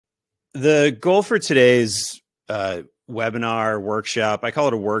The goal for today's webinar workshop, I call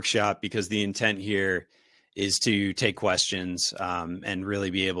it a workshop because the intent here is to take questions and really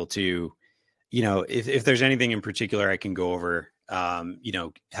be able to, if there's anything in particular I can go over,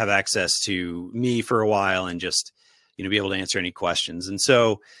 have access to me for a while and just, be able to answer any questions. And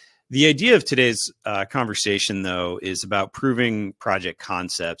so the idea of today's conversation, though, is about proving project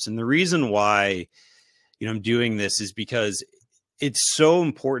concepts. And the reason why, I'm doing this is because it's so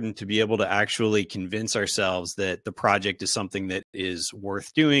important to be able to actually convince ourselves that the project is something that is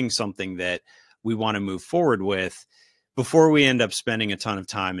worth doing, something that we want to move forward with before we end up spending a ton of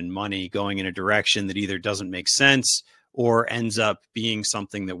time and money going in a direction that either doesn't make sense or ends up being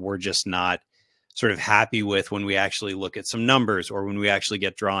something that we're just not sort of happy with when we actually look at some numbers or when we actually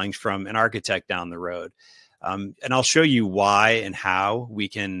get drawings from an architect down the road. And I'll show you why and how we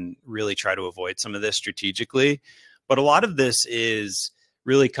can really try to avoid some of this strategically. But a lot of this is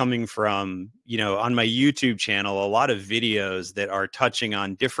really coming from, on my YouTube channel, a lot of videos that are touching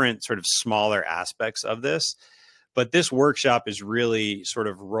on different sort of smaller aspects of this. But this workshop is really sort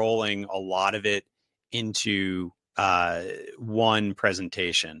of rolling a lot of it into one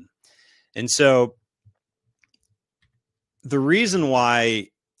presentation. And so the reason why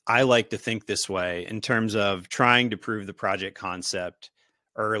I like to think this way in terms of trying to prove the project concept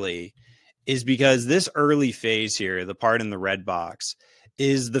early is because this early phase here, the part in the red box,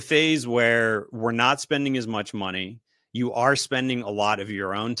 is the phase where we're not spending as much money. You are spending a lot of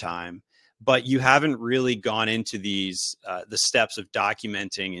your own time, but you haven't really gone into these, the steps of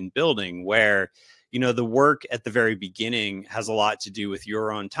documenting and building where, the work at the very beginning has a lot to do with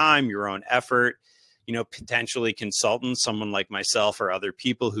your own time, your own effort, potentially consultants, someone like myself or other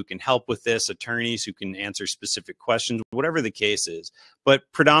people who can help with this, attorneys who can answer specific questions, whatever the case is. But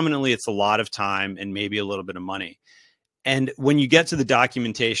predominantly, it's a lot of time and maybe a little bit of money. And when you get to the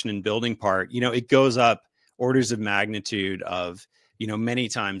documentation and building part, it goes up orders of magnitude of, many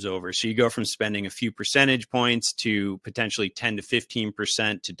times over. So you go from spending a few percentage points to potentially 10 to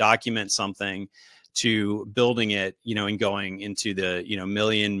 15% to document something, to building it, and going into the,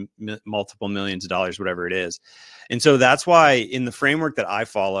 multiple millions of dollars, whatever it is. And so that's why in the framework that I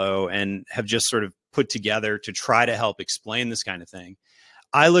follow and have just sort of put together to try to help explain this kind of thing,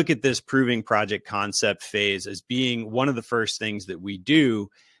 I look at this proving project concept phase as being one of the first things that we do,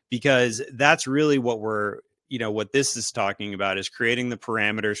 because that's really what what this is talking about is creating the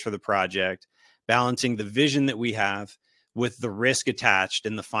parameters for the project, balancing the vision that we have with the risk attached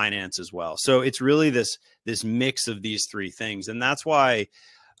and the finance as well. So it's really this mix of these three things. And that's why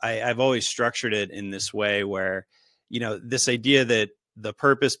I've always structured it in this way where, this idea that the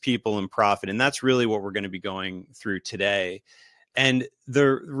purpose, people, and profit, and that's really what we're going to be going through today. And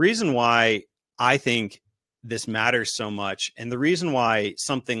the reason why I think this matters so much, and the reason why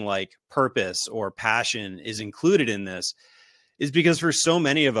something like purpose or passion is included in this, is because for so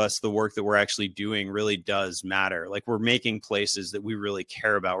many of us, the work that we're actually doing really does matter. Like, we're making places that we really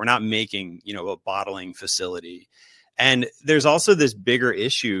care about. We're not making, a bottling facility. And there's also this bigger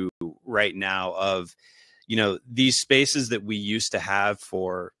issue right now of, these spaces that we used to have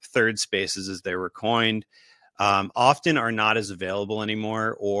for third spaces, as they were coined, often are not as available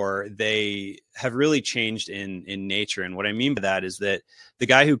anymore, or they have really changed in nature. And what I mean by that is that the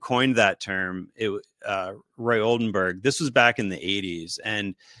guy who coined that term, Roy Oldenburg, this was back in the 80s.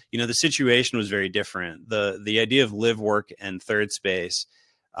 And, the situation was very different. The idea of live, work, and third space,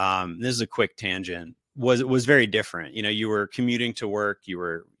 this is a quick tangent, was very different. You were commuting to work,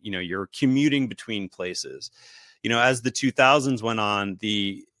 you're commuting between places. As the 2000s went on,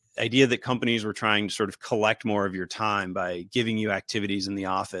 the idea that companies were trying to sort of collect more of your time by giving you activities in the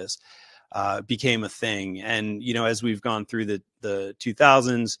office became a thing. And, as we've gone through the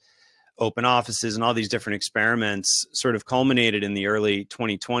 2000s, open offices and all these different experiments sort of culminated in the early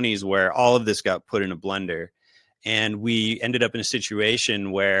 2020s, where all of this got put in a blender. And we ended up in a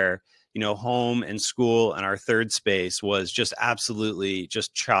situation where, home and school and our third space was just absolutely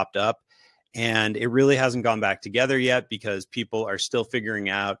just chopped up. And it really hasn't gone back together yet, because people are still figuring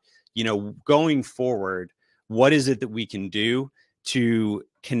out, going forward, what is it that we can do to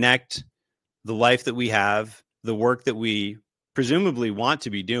connect the life that we have, the work that we presumably want to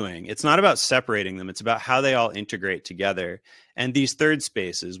be doing. It's not about separating them. It's about how they all integrate together. And these third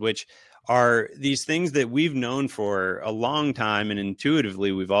spaces, which are these things that we've known for a long time, and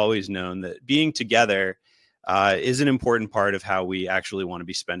intuitively we've always known that being together is an important part of how we actually want to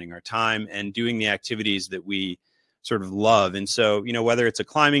be spending our time and doing the activities that we sort of love. And so, whether it's a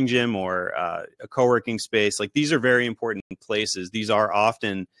climbing gym or a co-working space, like, these are very important places. These are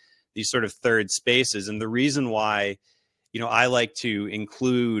often these sort of third spaces. And the reason why I like to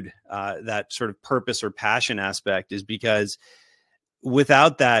include that sort of purpose or passion aspect, is because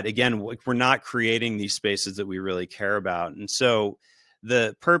without that, again, we're not creating these spaces that we really care about. And so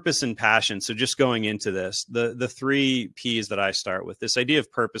the purpose and passion, so just going into this, the three P's that I start with, this idea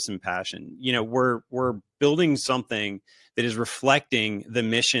of purpose and passion, we're building something that is reflecting the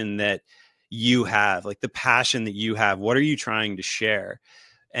mission that you have, like the passion that you have. What are you trying to share?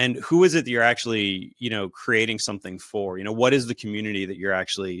 And who is it that you're actually, creating something for? What is the community that you're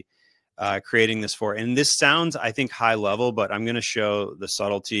actually creating this for? And this sounds, I think, high level, but I'm going to show the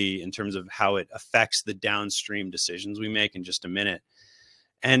subtlety in terms of how it affects the downstream decisions we make in just a minute.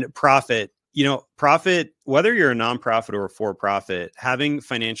 And profit, whether you're a nonprofit or a for-profit, having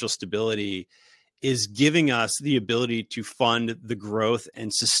financial stability is giving us the ability to fund the growth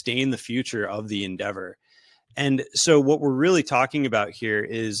and sustain the future of the endeavor. And so what we're really talking about here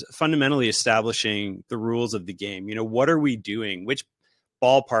is fundamentally establishing the rules of the game. What are we doing? Which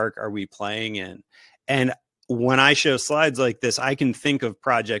ballpark are we playing in? And when I show slides like this, I can think of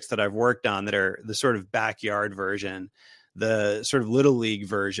projects that I've worked on that are the sort of backyard version, the sort of little league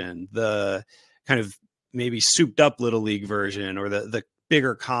version, the kind of maybe souped up little league version, or the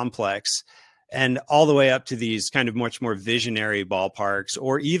bigger complex, and all the way up to these kind of much more visionary ballparks,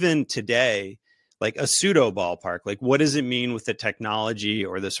 or even today, like a pseudo ballpark. Like, what does it mean with the technology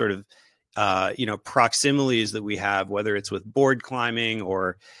or the sort of, proximities that we have, whether it's with board climbing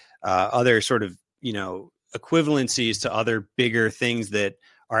or other sort of, equivalencies to other bigger things that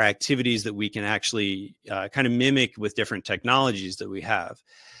are activities that we can actually kind of mimic with different technologies that we have.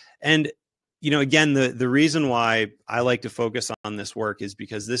 And, again, the reason why I like to focus on this work is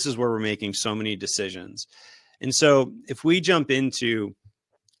because this is where we're making so many decisions. And so if we jump into,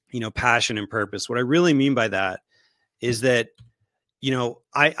 passion and purpose, what I really mean by that is that,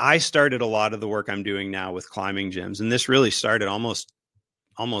 I started a lot of the work I'm doing now with climbing gyms, and this really started almost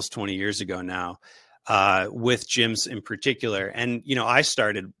 20 years ago now, with gyms in particular. And, I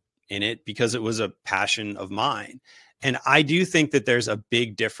started in it because it was a passion of mine. And I do think that there's a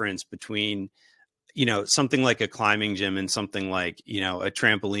big difference between, something like a climbing gym and something like, a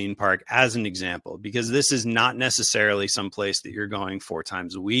trampoline park, as an example, because this is not necessarily some place that you're going 4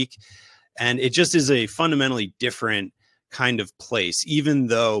 times a week. And it just is a fundamentally different kind of place, even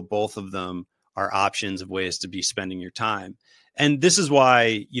though both of them are options of ways to be spending your time. And this is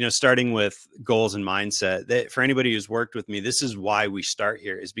why, starting with goals and mindset, that for anybody who's worked with me, this is why we start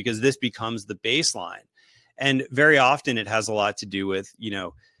here, is because this becomes the baseline. And very often it has a lot to do with,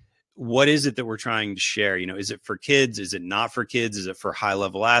 what is it that we're trying to share? Is it for kids? Is it not for kids? Is it for high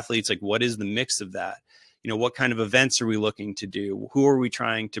level athletes? Like, what is the mix of that? What kind of events are we looking to do? Who are we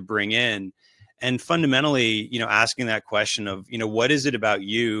trying to bring in? And fundamentally, asking that question of, what is it about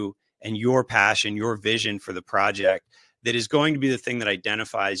you and your passion, your vision for the project that is going to be the thing that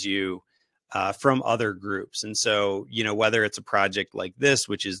identifies you from other groups? And so, whether it's a project like this,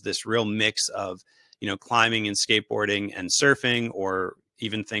 which is this real mix of, climbing and skateboarding and surfing, or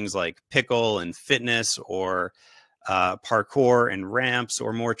even things like pickle and fitness, or parkour and ramps,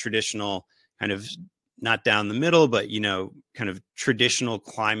 or more traditional kind of not down the middle, but, kind of traditional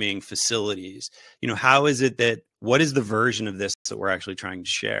climbing facilities. How is it that, what is the version of this that we're actually trying to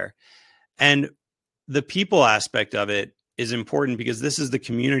share? And the people aspect of it is important, because this is the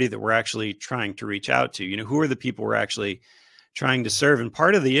community that we're actually trying to reach out to. Who are the people we're actually trying to serve? And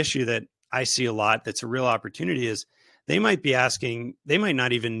part of the issue that I see a lot that's a real opportunity is they might be asking, they might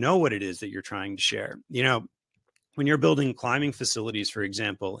not even know what it is that you're trying to share. When you're building climbing facilities, for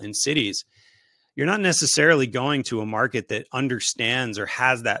example, in cities, you're not necessarily going to a market that understands or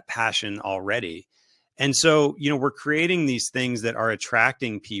has that passion already. And so, we're creating these things that are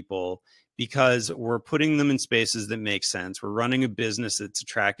attracting people because we're putting them in spaces that make sense. We're running a business that's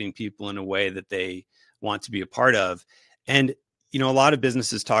attracting people in a way that they want to be a part of. And, a lot of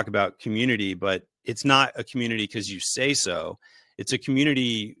businesses talk about community, but it's not a community because you say so. It's a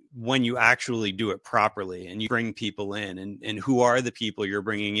community when you actually do it properly and you bring people in. And who are the people you're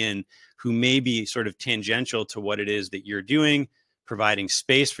bringing in who may be sort of tangential to what it is that you're doing, providing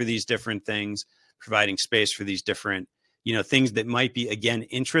space for these different things, providing space for these different, things that might be, again,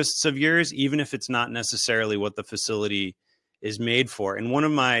 interests of yours, even if it's not necessarily what the facility is made for. And one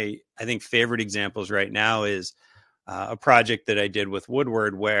of my, I think, favorite examples right now is a project that I did with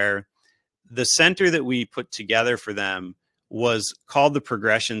Woodward, where the center that we put together for them was called the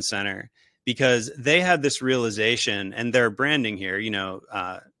Progression Center, because they had this realization, and their branding here,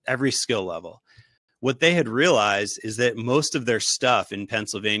 every skill level. What they had realized is that most of their stuff in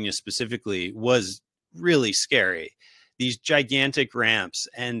Pennsylvania specifically was really scary. these gigantic ramps.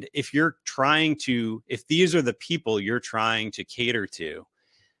 And if these are the people you're trying to cater to,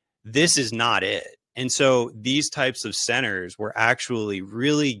 this is not it. And so these types of centers were actually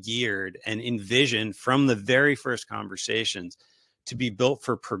really geared and envisioned from the very first conversations to be built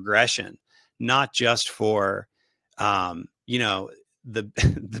for progression, not just for, the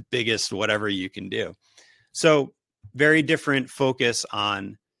biggest whatever you can do. So very different focus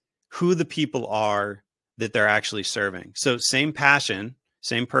on who the people are that they're actually serving. So same passion,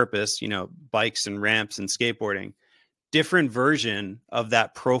 same purpose, bikes and ramps and skateboarding, different version of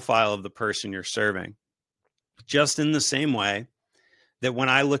that profile of the person you're serving. Just in the same way that when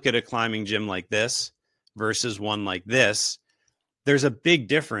I look at a climbing gym like this versus one like this, there's a big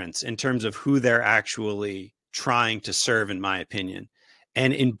difference in terms of who they're actually trying to serve, in my opinion.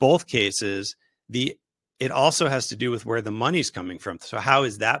 And in both cases, it also has to do with where the money's coming from. So how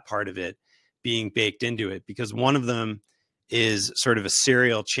is that part of it being baked into it? Because one of them is sort of a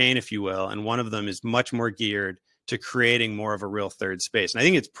serial chain, if you will, and one of them is much more geared to creating more of a real third space. And I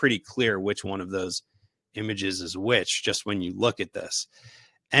think it's pretty clear which one of those images is which, just when you look at this.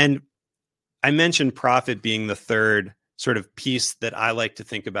 And I mentioned profit being the third sort of piece that I like to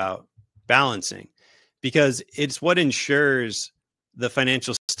think about balancing, because it's what ensures the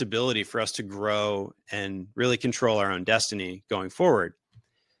financial stability for us to grow and really control our own destiny going forward.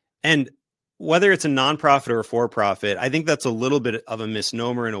 And whether it's a nonprofit or a for-profit, I think that's a little bit of a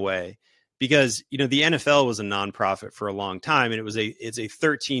misnomer in a way, because, the NFL was a nonprofit for a long time, and it's a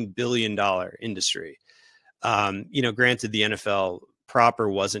 $13 billion industry. Granted, the NFL proper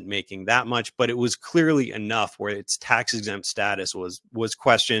wasn't making that much, but it was clearly enough where its tax exempt status was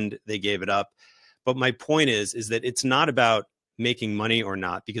questioned. They gave it up. But my point is that it's not about making money or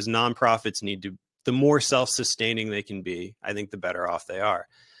not, because nonprofits the more self-sustaining they can be, I think the better off they are.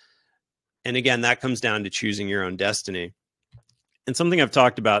 And again, that comes down to choosing your own destiny. And something I've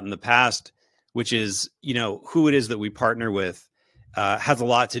talked about in the past, which is, who it is that we partner with, has a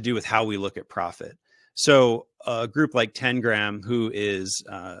lot to do with how we look at profit. So a group like 10gram, who is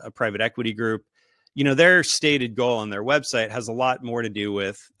a private equity group, their stated goal on their website has a lot more to do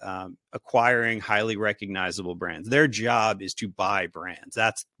with acquiring highly recognizable brands. Their job is to buy brands.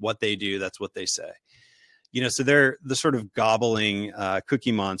 That's what they do. That's what they say. So they're the sort of gobbling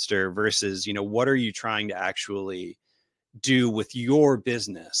cookie monster versus, what are you trying to actually do with your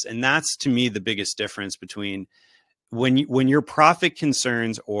business? And that's, to me, the biggest difference between when your profit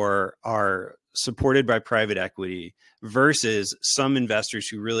concerns are supported by private equity versus some investors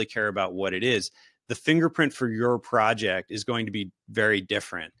who really care about what it is. The fingerprint for your project is going to be very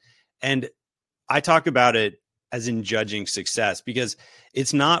different. And I talk about it as in judging success, because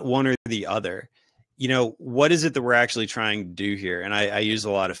it's not one or the other. What is it that we're actually trying to do here? And I use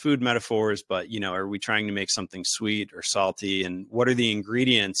a lot of food metaphors, but, are we trying to make something sweet or salty? And what are the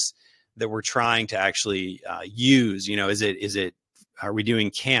ingredients that we're trying to actually use? Are we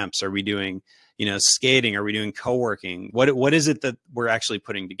doing camps? Are we doing, skating? Are we doing co-working? What is it that we're actually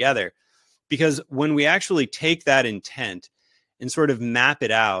putting together? Because when we actually take that intent and sort of map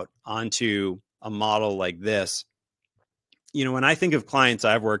it out onto a model like this, when I think of clients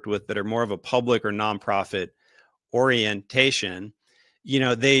I've worked with that are more of a public or nonprofit orientation,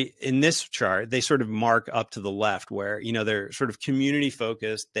 in this chart, they sort of mark up to the left where, they're sort of community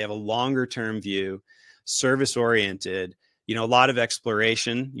focused. They have a longer term view, service oriented, a lot of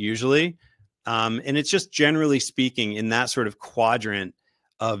exploration usually. And it's just generally speaking in that sort of quadrant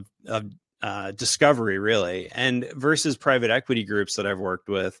of discovery, really. And versus private equity groups that I've worked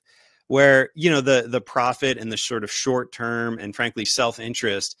with, where, the profit and the sort of short term and frankly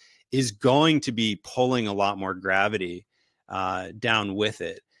self-interest is going to be pulling a lot more gravity down with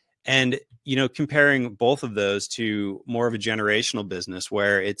it. And, comparing both of those to more of a generational business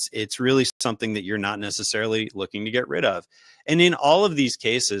where it's really something that you're not necessarily looking to get rid of. And in all of these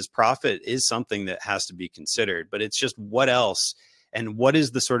cases, profit is something that has to be considered, but it's just what else and what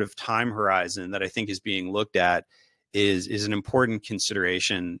is the sort of time horizon that I think is being looked at is an important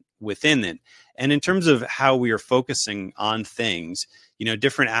consideration within it. And in terms of how we are focusing on things,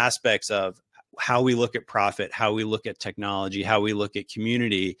 different aspects of how we look at profit, how we look at technology, how we look at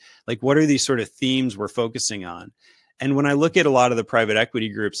community, like what are these sort of themes we're focusing on? And when I look at a lot of the private equity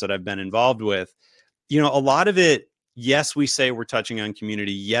groups that I've been involved with, a lot of it, yes, we say we're touching on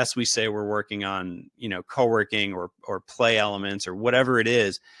community. Yes, we say we're working on, co-working or play elements or whatever it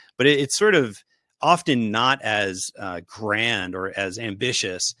is, but it's sort of often not as grand or as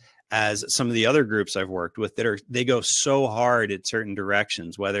ambitious as some of the other groups I've worked with they go so hard at certain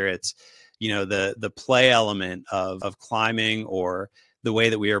directions, whether it's, the play element of climbing or the way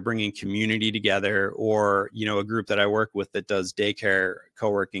that we are bringing community together, or, a group that I work with that does daycare,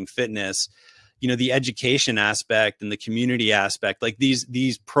 co-working, fitness, the education aspect and the community aspect, like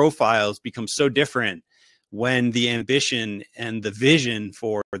these profiles become so different when the ambition and the vision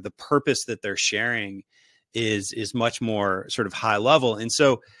for the purpose that they're sharing is much more sort of high level. And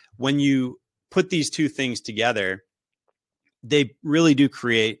so when you put these two things together, they really do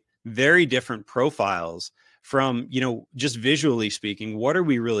create very different profiles from, just visually speaking, what are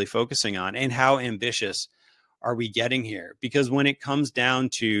we really focusing on and how ambitious are we getting here? Because when it comes down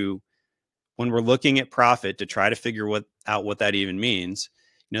to when we're looking at profit to try to figure out what that even means,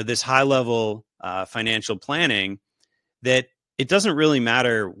 this high level financial planning, that it doesn't really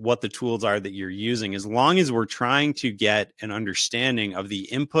matter what the tools are that you're using, as long as we're trying to get an understanding of the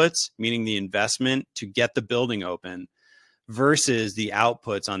inputs, meaning the investment to get the building open, versus the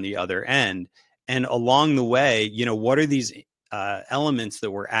outputs on the other end. And along the way, what are these elements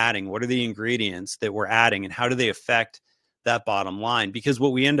that we're adding? What are the ingredients that we're adding, and how do they affect that bottom line? Because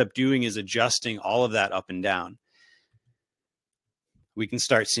what we end up doing is adjusting all of that up and down. We can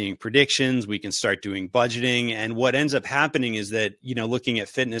start seeing predictions, we can start doing budgeting. And what ends up happening is that, looking at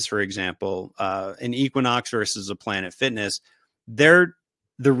fitness, for example, an Equinox versus a Planet Fitness, the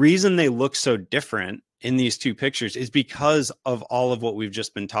reason they look so different in these two pictures is because of all of what we've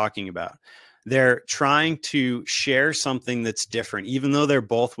just been talking about. They're trying to share something that's different, even though they're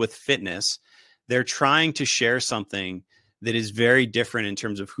both with fitness. They're trying to share something that is very different in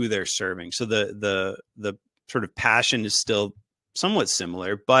terms of who they're serving. So the sort of passion is still somewhat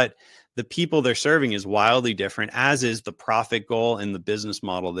similar, but the people they're serving is wildly different, as is the profit goal and the business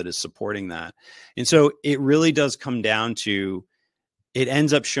model that is supporting that. And so it really does come down to, it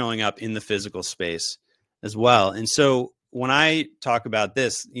ends up showing up in the physical space as well. And so when I talk about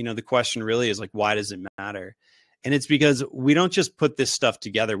this, the question really is like, why does it matter? And it's because we don't just put this stuff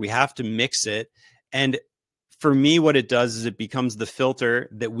together. We have to mix it. And for me, what it does is it becomes the filter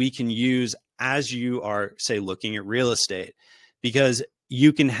that we can use as you are, say, looking at real estate, because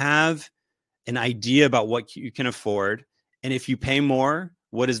you can have an idea about what you can afford. And if you pay more,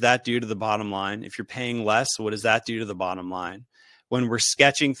 what does that do to the bottom line? If you're paying less, what does that do to the bottom line? When we're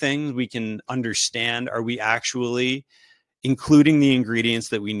sketching things, we can understand, are we actually including the ingredients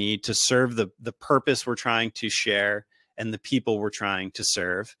that we need to serve the purpose we're trying to share and the people we're trying to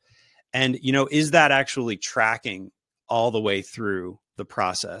serve? And, is that actually tracking all the way through the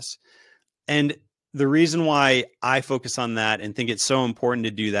process? And the reason why I focus on that and think it's so important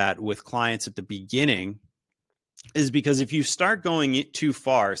to do that with clients at the beginning is because if you start going too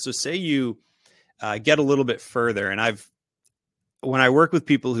far, so say you get a little bit further, and when I work with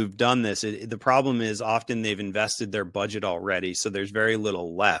people who've done this, the problem is often they've invested their budget already, so there's very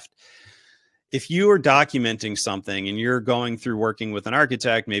little left. If you are documenting something and you're going through working with an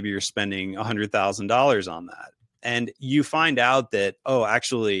architect, maybe you're spending $100,000 on that, and you find out that, oh,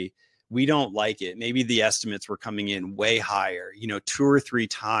 actually, we don't like it. Maybe the estimates were coming in way higher, 2 or 3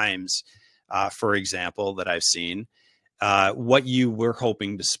 times, for example, that I've seen what you were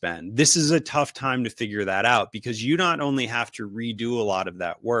hoping to spend. This is a tough time to figure that out, because you not only have to redo a lot of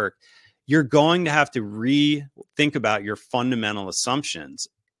that work, you're going to have to rethink about your fundamental assumptions.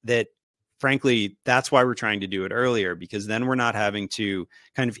 That, frankly, that's why we're trying to do it earlier, because then we're not having to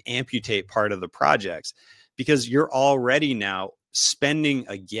kind of amputate part of the projects, because you're already now spending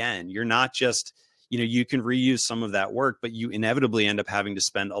again. You're not just, you can reuse some of that work, but you inevitably end up having to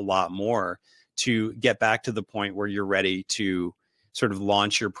spend a lot more to get back to the point where you're ready to sort of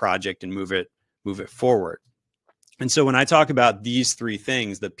launch your project and move it forward. And so when I talk about these 3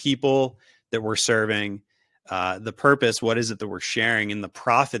 things, the people that we're serving, the purpose, what is it that we're sharing, and the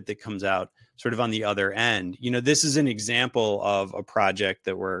profit that comes out sort of on the other end, this is an example of a project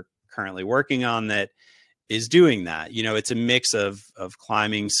that we're currently working on that is doing that. It's a mix of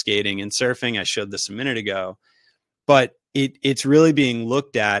climbing, skating, and surfing. I showed this a minute ago, but it's really being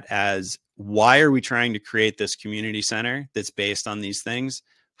looked at as, why are we trying to create this community center that's based on these things?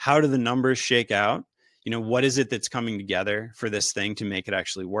 How do the numbers shake out? What is it that's coming together for this thing to make it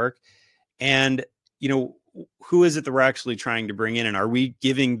actually work? And, who is it that we're actually trying to bring in? And are we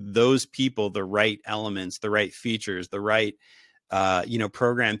giving those people the right elements, the right features, the right,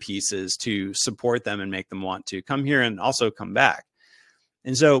 program pieces to support them and make them want to come here and also come back?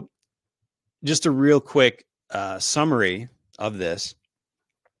 And so just a real quick summary of this.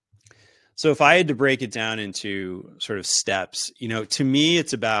 So if I had to break it down into sort of steps, to me,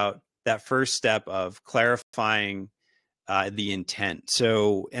 it's about that first step of clarifying the intent.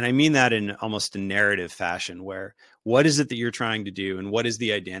 So, and I mean that in almost a narrative fashion, where what is it that you're trying to do, and what is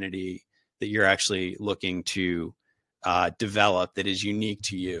the identity that you're actually looking to develop that is unique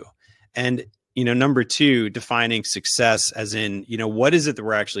to you. And, number two, defining success as in, what is it that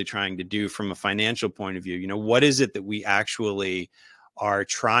we're actually trying to do from a financial point of view? What is it that we actually are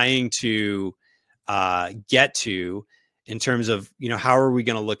trying to get to in terms of, how are we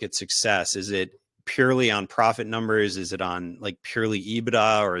going to look at success? Is it purely on profit numbers? Is it on like purely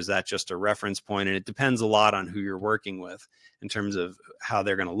EBITDA, or is that just a reference point? And it depends a lot on who you're working with in terms of how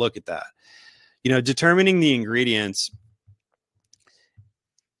they're going to look at that. Determining the ingredients,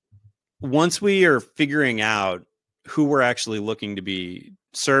 once we are figuring out who we're actually looking to be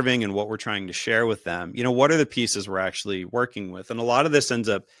serving and what we're trying to share with them, what are the pieces we're actually working with? And a lot of this ends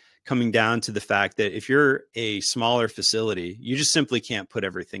up coming down to the fact that if you're a smaller facility, you just simply can't put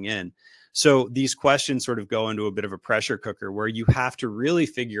everything in. So these questions sort of go into a bit of a pressure cooker where you have to really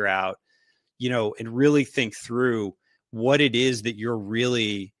figure out, and really think through what it is that you're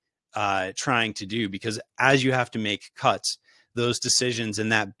really trying to do, because as you have to make cuts, those decisions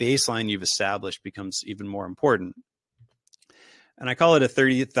and that baseline you've established becomes even more important. And I call it a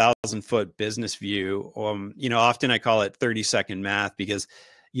 30,000 foot business view. Often I call it 30-second math, because,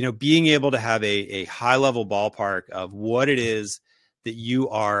 being able to have a high level ballpark of what it is that you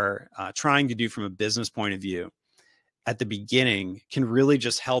are trying to do from a business point of view at the beginning can really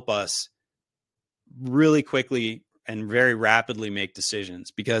just help us really quickly and very rapidly make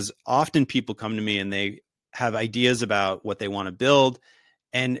decisions. Because often people come to me and they have ideas about what they want to build.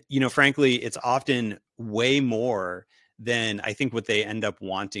 And, frankly, it's often way more than I think what they end up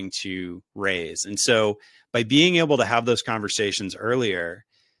wanting to raise. And so by being able to have those conversations earlier,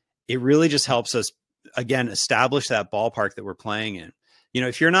 it really just helps us, again, establish that ballpark that we're playing in.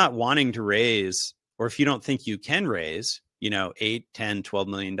 If you're not wanting to raise, or if you don't think you can raise, $8, $10, $12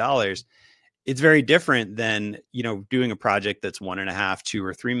 million, it's very different than, doing a project that's $1.5, $2,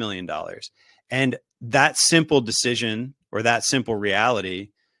 or $3 million. And that simple decision, or that simple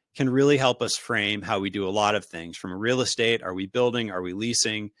reality, can really help us frame how we do a lot of things from a real estate. Are we building? Are we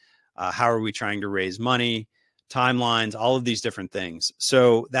leasing? How are we trying to raise money? Timelines, all of these different things.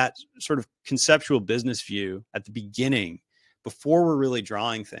 So that sort of conceptual business view at the beginning, before we're really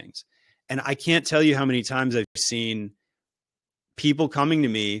drawing things. And I can't tell you how many times I've seen people coming to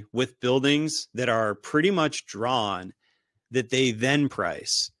me with buildings that are pretty much drawn, that they then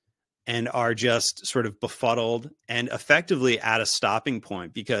price and are just sort of befuddled and effectively at a stopping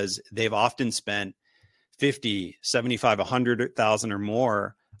point, because they've often spent 50, 75, 100,000 or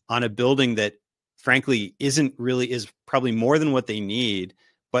more on a building that frankly is probably more than what they need,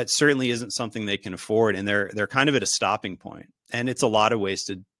 but certainly isn't something they can afford. And they're kind of at a stopping point, and it's a lot of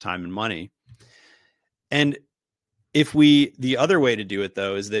wasted time and money. And the other way to do it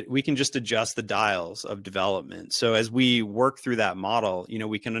though, is that we can just adjust the dials of development. So as we work through that model,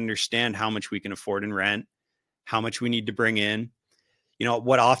 we can understand how much we can afford in rent, how much we need to bring in.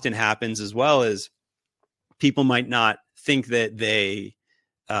 What often happens as well is people might not think that they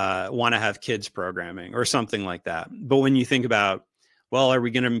want to have kids programming or something like that. But when you think about, well, are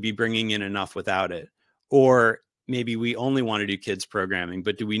we going to be bringing in enough without it? Or maybe we only want to do kids programming,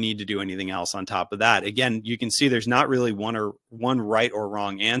 but do we need to do anything else on top of that? Again, you can see there's not really one right or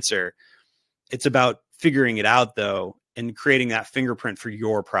wrong answer. It's about figuring it out though, and creating that fingerprint for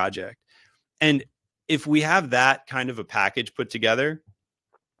your project. And if we have that kind of a package put together,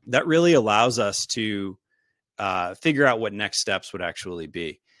 that really allows us to figure out what next steps would actually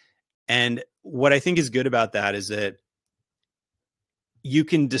be. And what I think is good about that is that you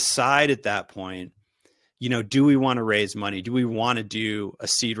can decide at that point, do we want to raise money? Do we want to do a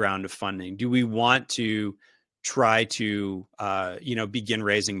seed round of funding? Do we want to try to, begin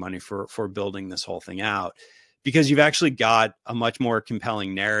raising money for building this whole thing out? Because you've actually got a much more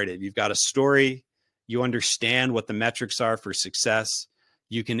compelling narrative. You've got a story. You understand what the metrics are for success.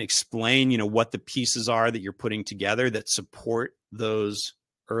 You can explain, what the pieces are that you're putting together that support those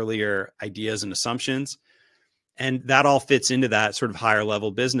earlier ideas and assumptions. And that all fits into that sort of higher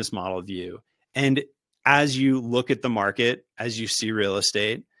level business model view. And as you look at the market, as you see real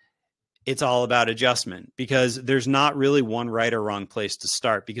estate, it's all about adjustment, because there's not really one right or wrong place to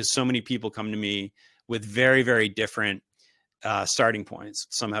start, because so many people come to me with very, very different starting points.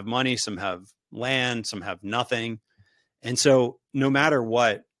 Some have money, some have land, some have nothing. And so no matter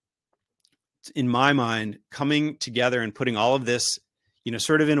what, in my mind, coming together and putting all of this,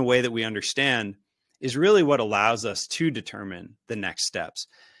 sort of in a way that we understand is really what allows us to determine the next steps.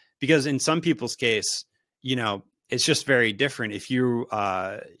 Because in some people's case, it's just very different. If you,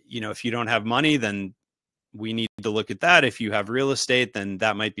 if you don't have money, then we need to look at that. If you have real estate, then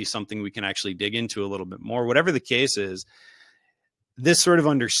that might be something we can actually dig into a little bit more. Whatever the case is, this sort of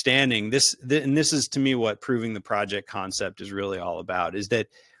understanding, and this is to me what proving the project concept is really all about, is that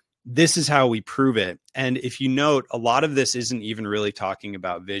this is how we prove it. And if you note, a lot of this isn't even really talking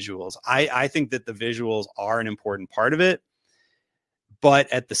about visuals. I think that the visuals are an important part of it.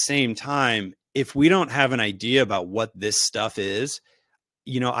 But at the same time, if we don't have an idea about what this stuff is,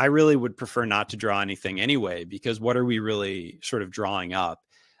 I really would prefer not to draw anything anyway, because what are we really sort of drawing up?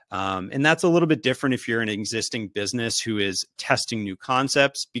 And that's a little bit different if you're an existing business who is testing new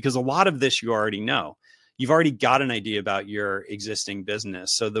concepts, because a lot of this you already know. You've already got an idea about your existing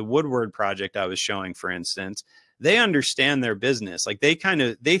business. So the Woodward project I was showing, for instance, they understand their business. Like they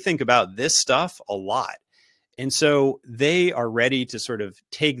think about this stuff a lot. And so they are ready to sort of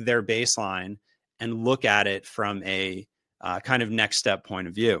take their baseline and look at it from a kind of next step point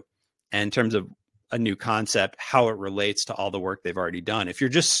of view in terms of a new concept, how it relates to all the work they've already done. If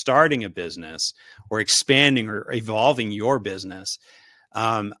you're just starting a business or expanding or evolving your business,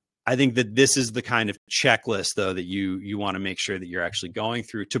 I think that this is the kind of checklist, though, that you want to make sure that you're actually going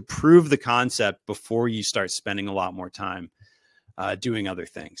through to prove the concept before you start spending a lot more time doing other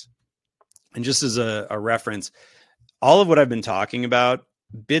things. And just as a reference, all of what I've been talking about,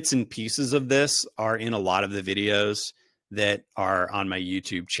 bits and pieces of this are in a lot of the videos that are on my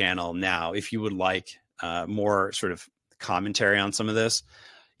YouTube channel now. If you would like more sort of commentary on some of this,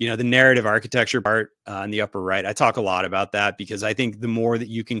 the narrative architecture part in the upper right, I talk a lot about that, because I think the more that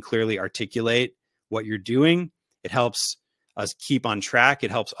you can clearly articulate what you're doing, it helps us keep on track.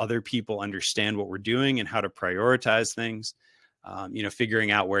 It helps other people understand what we're doing and how to prioritize things.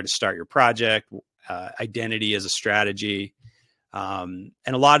 Figuring out where to start your project, identity as a strategy. And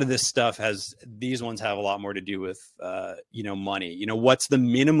a lot of this stuff these ones have a lot more to do with, money. What's the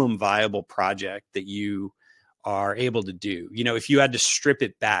minimum viable project that you are able to do? If you had to strip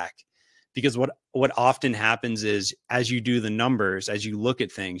it back, because what often happens is, as you do the numbers, as you look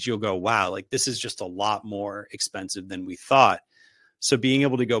at things, you'll go, wow, like this is just a lot more expensive than we thought. So being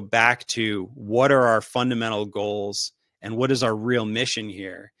able to go back to what are our fundamental goals and what is our real mission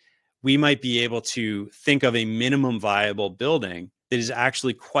here, we might be able to think of a minimum viable building that is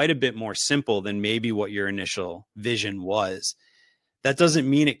actually quite a bit more simple than maybe what your initial vision was. That doesn't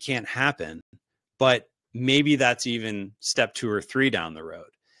mean it can't happen, but maybe that's even step 2 or 3 down the road.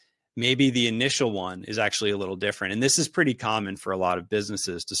 Maybe the initial one is actually a little different. And this is pretty common for a lot of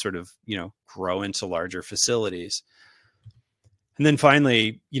businesses to sort of, grow into larger facilities. And then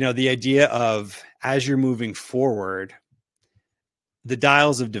finally, the idea of, as you're moving forward, the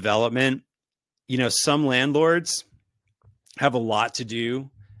dials of development, some landlords have a lot to do,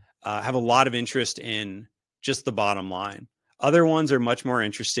 have a lot of interest in just the bottom line. Other ones are much more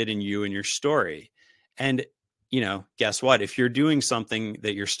interested in you and your story. And, guess what? If you're doing something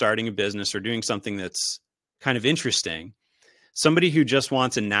that you're starting a business or doing something that's kind of interesting, somebody who just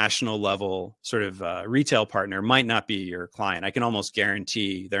wants a national level sort of retail partner might not be your client. I can almost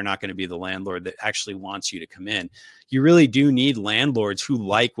guarantee they're not going to be the landlord that actually wants you to come in. You really do need landlords who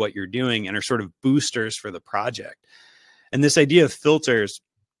like what you're doing and are sort of boosters for the project. And this idea of filters,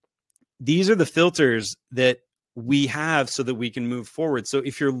 these are the filters that we have so that we can move forward. So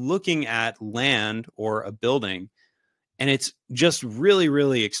if you're looking at land or a building and it's just really,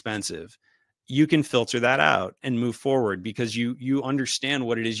 really expensive, you can filter that out and move forward because you understand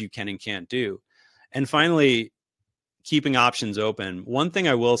what it is you can and can't do. And finally, keeping options open. One thing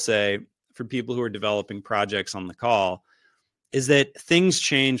I will say for people who are developing projects on the call is that things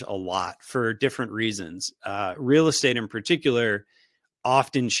change a lot for different reasons. Real estate in particular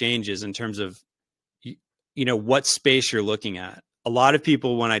often changes in terms of, what space you're looking at. A lot of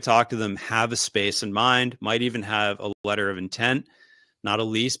people, when I talk to them, have a space in mind, might even have a letter of intent, not a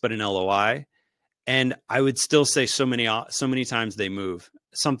lease, but an LOI. And I would still say so many times they move.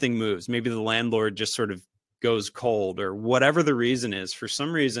 Something moves. Maybe the landlord just sort of goes cold, or whatever the reason is. For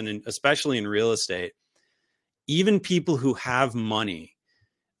some reason, and especially in real estate, even people who have money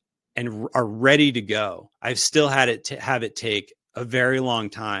and are ready to go, I've still had it have it take a very long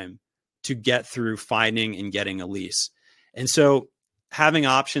time to get through finding and getting a lease. And so having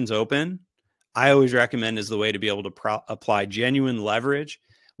options open, I always recommend, is the way to be able to apply genuine leverage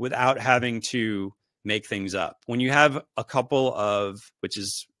without having to make things up. When you have a couple of, which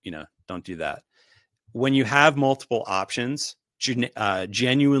is, don't do that. When you have multiple options,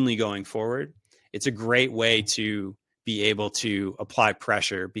 genuinely going forward, it's a great way to be able to apply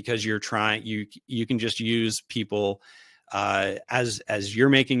pressure, because you're trying, you can just use people as you're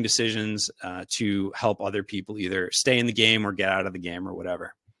making decisions to help other people either stay in the game or get out of the game or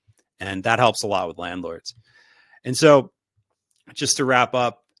whatever. And that helps a lot with landlords. And so just to wrap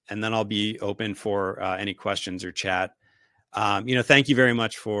up, and then I'll be open for any questions or chat. Thank you very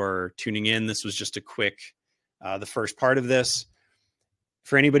much for tuning in. This was just a quick, the first part of this.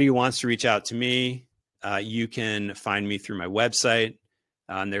 For anybody who wants to reach out to me, you can find me through my website.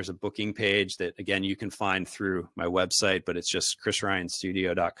 And there's a booking page that, again, you can find through my website, but it's just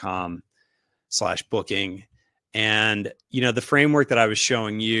chrisryanstudio.com/booking. And, the framework that I was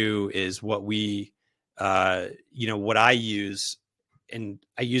showing you is what what I use, and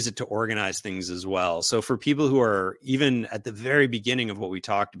I use it to organize things as well. So for people who are even at the very beginning of what we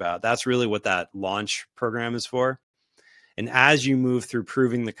talked about, that's really what that launch program is for. And as you move through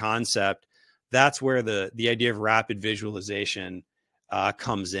proving the concept, that's where the idea of rapid visualization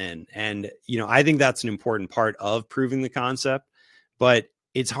comes in. And, I think that's an important part of proving the concept, but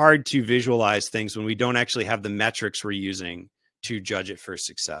it's hard to visualize things when we don't actually have the metrics we're using to judge it for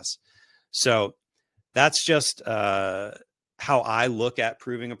success. So that's just how I look at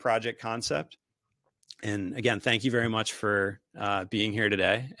proving a project concept. And again, thank you very much for being here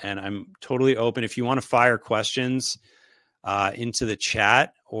today. And I'm totally open. If you want to fire questions into the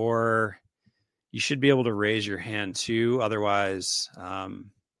chat, or you should be able to raise your hand too. Otherwise,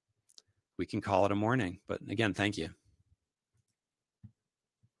 we can call it a morning. But again, thank you.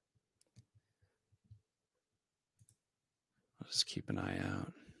 I'll just keep an eye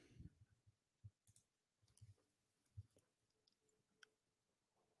out.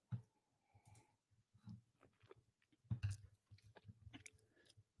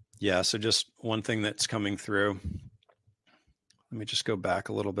 Yeah, so just one thing that's coming through. Let me just go back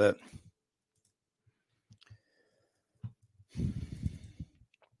a little bit.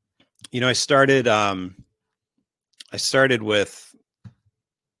 I started with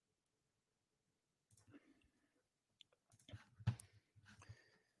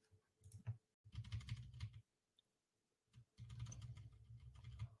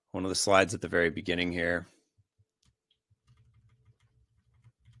one of the slides at the very beginning here.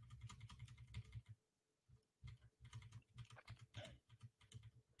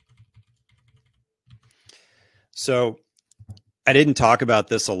 So I didn't talk about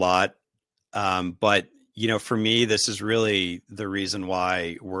this a lot, but for me, this is really the reason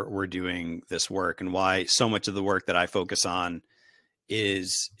why we're doing this work, and why so much of the work that I focus on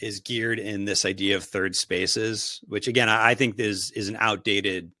is geared in this idea of third spaces, which again, I think is an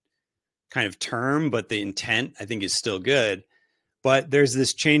outdated kind of term, but the intent I think is still good. But there's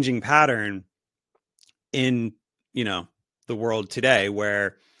this changing pattern in, the world today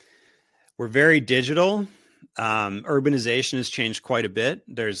where we're very digital. Urbanization has changed quite a bit.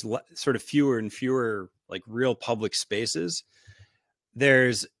 There's sort of fewer and fewer like real public spaces.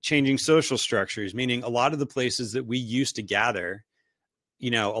 There's changing social structures, meaning a lot of the places that we used to gather,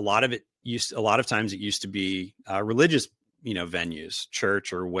 a lot of times it used to be religious, venues,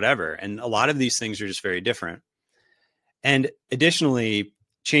 church or whatever. And a lot of these things are just very different. And additionally,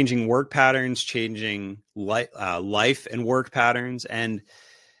 changing work patterns, changing life and work patterns. And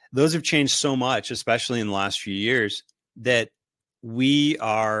those have changed so much, especially in the last few years, that we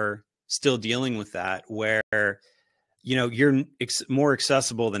are still dealing with that, where, you're more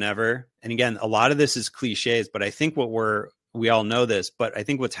accessible than ever. And again, a lot of this is cliches, but I think we all know this, but I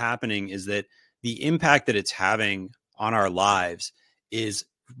think what's happening is that the impact that it's having on our lives is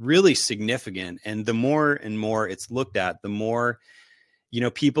really significant. And the more and more it's looked at, the more,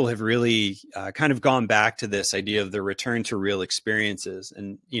 people have really kind of gone back to this idea of the return to real experiences.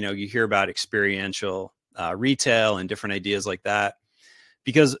 And, you hear about experiential retail and different ideas like that,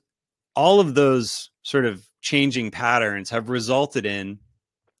 because all of those sort of changing patterns have resulted in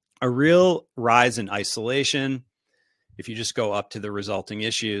a real rise in isolation. If you just go up to the resulting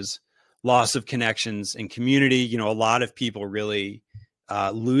issues, loss of connections and community, a lot of people really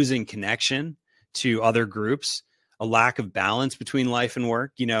losing connection to other groups, a lack of balance between life and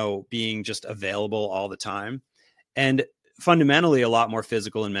work, being just available all the time, and fundamentally a lot more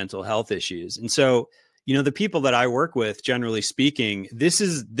physical and mental health issues. And so, the people that I work with, generally speaking, this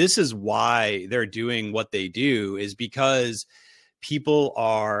is why they're doing what they do, is because people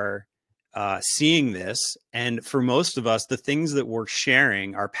are seeing this. And for most of us, the things that we're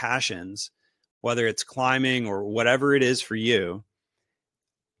sharing, our passions, whether it's climbing or whatever it is for you,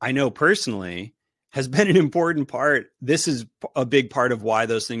 I know personally has been an important part. This is a big part of why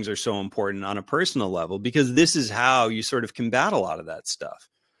those things are so important on a personal level, because this is how you sort of combat a lot of that stuff.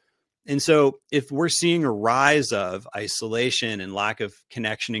 And so if we're seeing a rise of isolation and lack of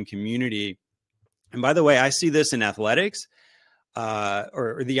connection and community, and by the way, I see this in athletics,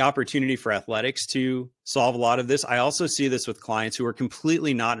 or the opportunity for athletics to solve a lot of this. I also see this with clients who are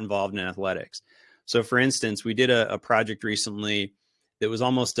completely not involved in athletics. So for instance, we did a project recently that was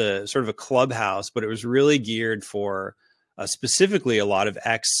almost a sort of a clubhouse, but it was really geared for specifically a lot of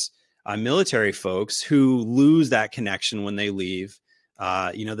military folks who lose that connection when they leave,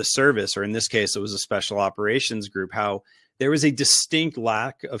 the service, or in this case, it was a special operations group, how there was a distinct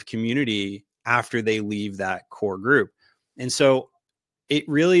lack of community after they leave that core group. And so it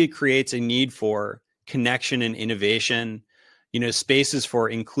really creates a need for connection and innovation, spaces for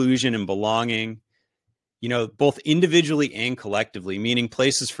inclusion and belonging, both individually and collectively, meaning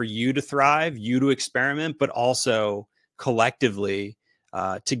places for you to thrive, you to experiment, but also collectively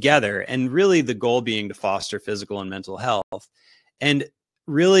together. And really the goal being to foster physical and mental health. And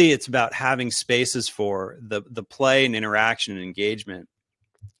really it's about having spaces for the play and interaction and engagement.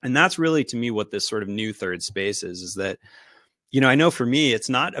 And that's really, to me, what this sort of new third space is that, I know for me, it's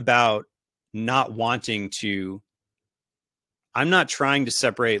not about not wanting to, I'm not trying to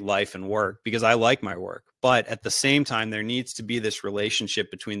separate life and work because I like my work. But at the same time, there needs to be this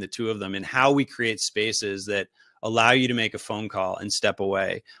relationship between the two of them, and how we create spaces that allow you to make a phone call and step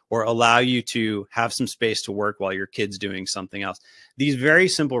away, or allow you to have some space to work while your kid's doing something else. These very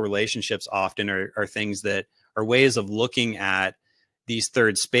simple relationships often are things that are ways of looking at these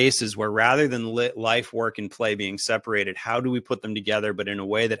third spaces, where rather than life, work, and play being separated, how do we put them together, but in a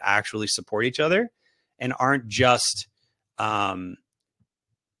way that actually support each other and aren't just sort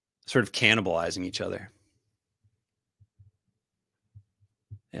of cannibalizing each other.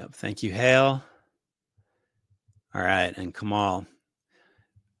 Yep. Thank you, Hale. All right. And Kamal,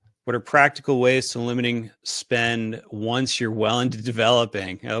 what are practical ways to limiting spend once you're well into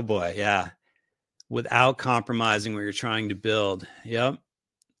developing? Oh boy. Yeah. Without compromising what you're trying to build. Yep.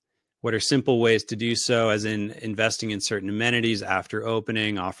 What are simple ways to do so, as in investing in certain amenities after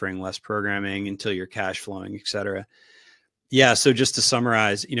opening, offering less programming until you're cash flowing, et cetera? Yeah. So just to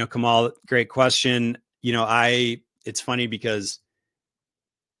summarize, Kamal, great question. It's funny because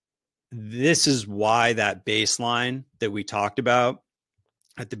this is why that baseline that we talked about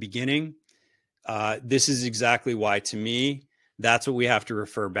at the beginning, this is exactly why, to me, that's what we have to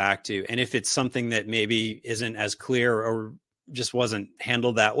refer back to. And if it's something that maybe isn't as clear or just wasn't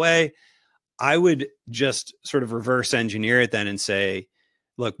handled that way, I would just sort of reverse engineer it then and say,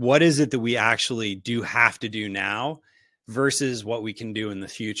 look, what is it that we actually do have to do now versus what we can do in the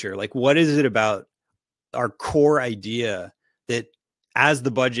future? Like, what is it about our core idea that as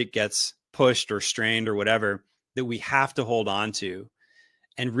the budget gets pushed or strained or whatever, that we have to hold on to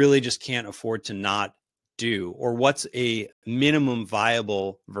and really just can't afford to not do? Or what's a minimum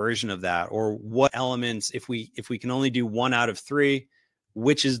viable version of that? Or what elements, if we can only do 1 out of 3,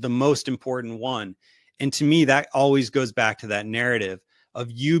 which is the most important one? And to me, that always goes back to that narrative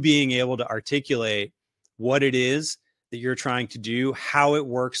of you being able to articulate what it is that you're trying to do, how it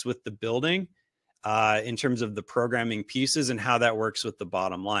works with the building, in terms of the programming pieces, and how that works with the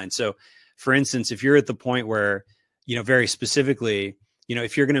bottom line. So for instance, if you're at the point where, very specifically,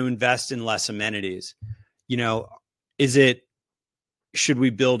 if you're going to invest in less amenities, should we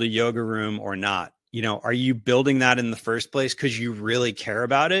build a yoga room or not? Are you building that in the first place because you really care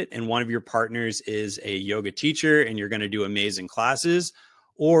about it and one of your partners is a yoga teacher and you're going to do amazing classes?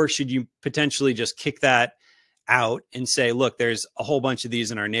 Or should you potentially just kick that out and say, look, there's a whole bunch of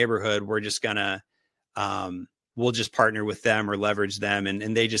these in our neighborhood. We're just going to, we'll just partner with them or leverage them.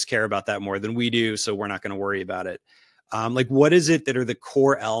 And they just care about that more than we do. So we're not going to worry about it. Like, what is it that are the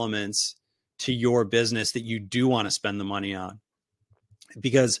core elements to your business that you do want to spend the money on?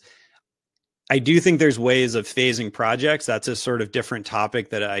 Because I do think there's ways of phasing projects. That's a sort of different topic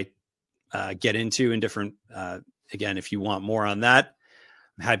that I get into in different, again, if you want more on that,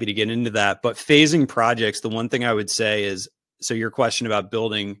 I'm happy to get into that. But phasing projects, the one thing I would say is, so your question about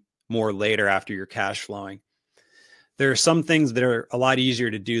building more later after you're cash flowing, there are some things that are a lot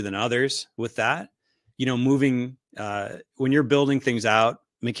easier to do than others with that. Moving, when you're building things out,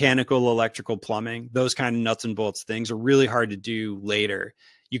 mechanical, electrical, plumbing, those kind of nuts and bolts things are really hard to do later.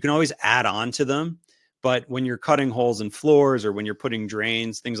 You can always add on to them, but when you're cutting holes in floors or when you're putting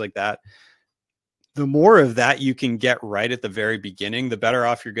drains, things like that, the more of that you can get right at the very beginning, the better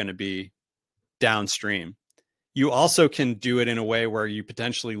off you're going to be downstream. You also can do it in a way where you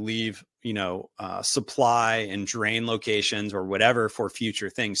potentially leave, supply and drain locations or whatever for future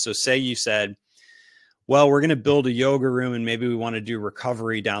things. So say you said, well, we're going to build a yoga room and maybe we want to do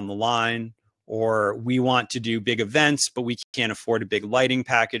recovery down the line, or we want to do big events, but we can't afford a big lighting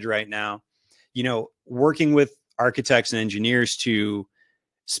package right now. Working with architects and engineers to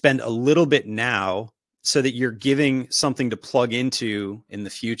spend a little bit now so that you're giving something to plug into in the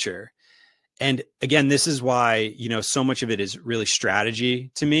future. And again, this is why, so much of it is really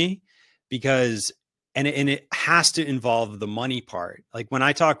strategy to me, because, and it has to involve the money part. Like when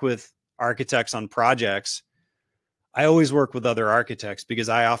I talk with architects on projects, I always work with other architects because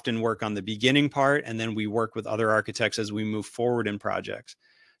I often work on the beginning part, and then we work with other architects as we move forward in projects.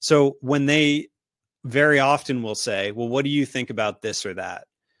 So when they very often will say, well, what do you think about this or that?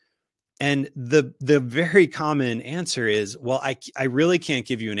 And the very common answer is, well, I really can't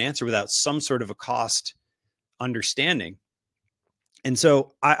give you an answer without some sort of a cost understanding. And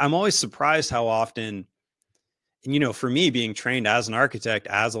so I'm always surprised how often, and, you know, for me being trained as an architect,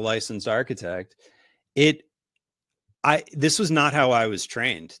 as a licensed architect, this was not how I was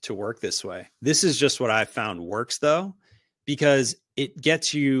trained to work this way. This is just what I found works, though, because it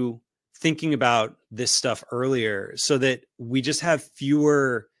gets you thinking about this stuff earlier so that we just have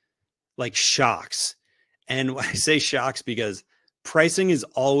fewer like shocks. And I say shocks because pricing is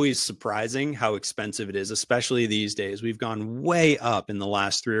always surprising how expensive it is, especially these days. We've gone way up in the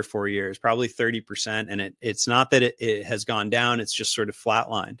last 3 or 4 years, probably 30%. And it's not that it has gone down, it's just sort of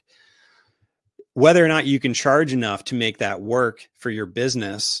flatlined. Whether or not you can charge enough to make that work for your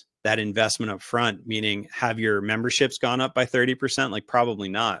business, that investment up front, meaning have your memberships gone up by 30%? Like probably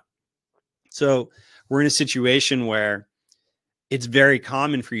not. So we're in a situation where it's very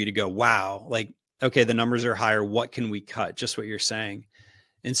common for you to go, wow, like, okay, the numbers are higher. What can we cut? Just what you're saying.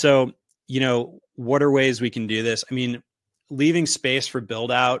 And so, you know, what are ways we can do this? I mean, leaving space for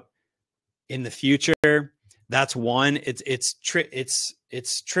build out in the future, that's one. It's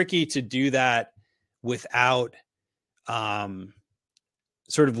tricky to do that without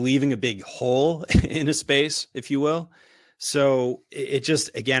sort of leaving a big hole in a space, if you will. So it just,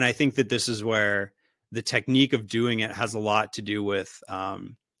 again, I think that this is where the technique of doing it has a lot to do with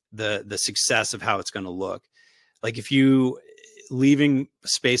the success of how it's going to look. Like if you leaving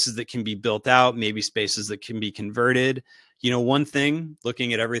spaces that can be built out, maybe spaces that can be converted, you know, one thing,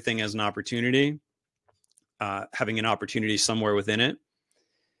 looking at everything as an opportunity, having an opportunity somewhere within it.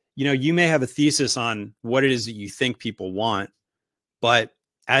 You know, you may have a thesis on what it is that you think people want, but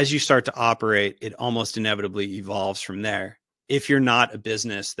as you start to operate, it almost inevitably evolves from there. If you're not a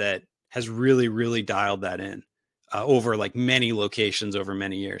business that has really, really dialed that in over like many locations over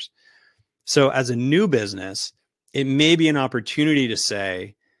many years. So as a new business, it may be an opportunity to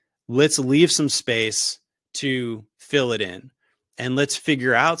say, let's leave some space to fill it in, and let's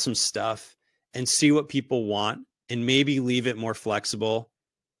figure out some stuff and see what people want, and maybe leave it more flexible,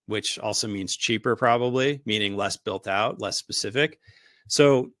 which also means cheaper, probably, meaning less built out, less specific.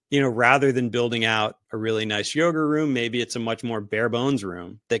 So, you know, rather than building out a really nice yoga room, maybe it's a much more bare bones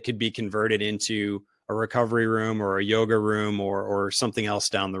room that could be converted into a recovery room or a yoga room or something else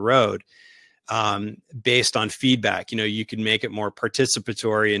down the road, based on feedback. You know, you can make it more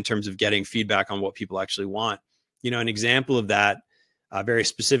participatory in terms of getting feedback on what people actually want. You know, an example of that very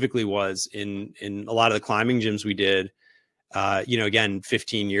specifically was in a lot of the climbing gyms we did. You know, again,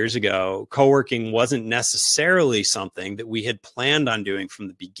 15 years ago, co-working wasn't necessarily something that we had planned on doing from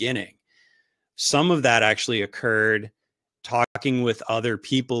the beginning. Some of that actually occurred talking with other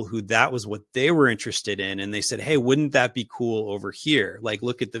people who that was what they were interested in. And they said, hey, wouldn't that be cool over here? Like,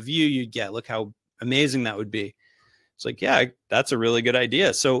 look at the view you'd get. Look how amazing that would be. It's like, yeah, that's a really good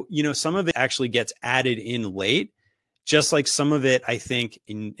idea. So, you know, some of it actually gets added in late, just like some of it, I think,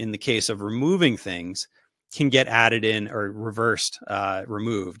 in the case of removing things, can get added in or reversed,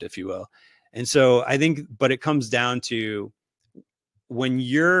 removed, if you will. And so I think, but it comes down to when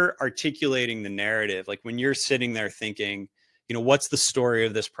you're articulating the narrative, like when you're sitting there thinking, you know, what's the story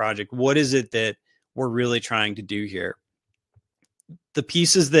of this project? What is it that we're really trying to do here? The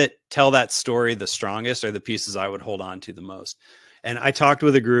pieces that tell that story the strongest are the pieces I would hold on to the most. And I talked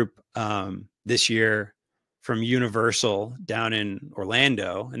with a group this year from Universal down in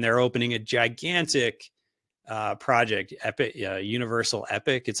Orlando, and they're opening a gigantic project, Epic, Universal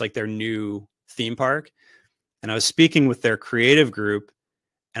Epic. It's like their new theme park. And I was speaking with their creative group,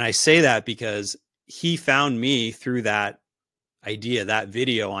 and I say that because he found me through that idea, that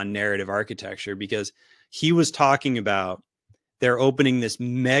video on narrative architecture, because he was talking about they're opening this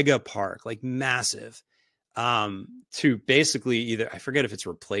mega park, like massive, to basically either, I forget if it's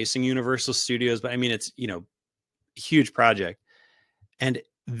replacing Universal Studios, but I mean, it's, you know, a huge project. And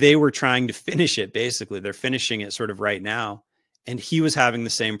they were trying to finish it. Basically, they're finishing it sort of right now. And he was having the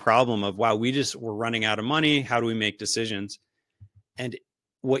same problem of, wow, we're running out of money. How do we make decisions? And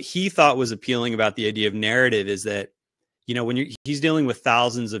what he thought was appealing about the idea of narrative is that, you know, when he's dealing with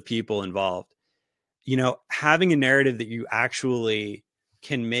thousands of people involved, you know, having a narrative that you actually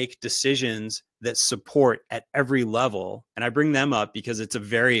can make decisions that support at every level. And I bring them up because it's a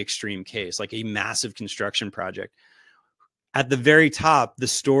very extreme case, like a massive construction project. At the very top, the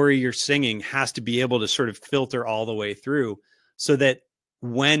story you're singing has to be able to sort of filter all the way through, so that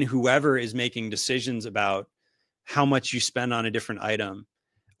when whoever is making decisions about how much you spend on a different item,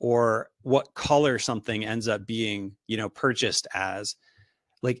 or what color something ends up being, purchased as.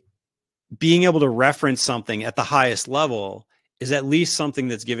 Like, being able to reference something at the highest level is at least something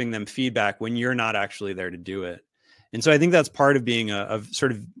that's giving them feedback when you're not actually there to do it. And so I think that's part of being a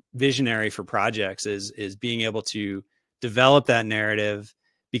sort of visionary for projects, is being able to develop that narrative,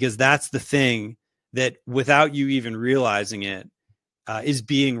 because that's the thing that, without you even realizing it, is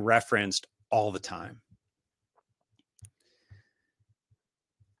being referenced all the time.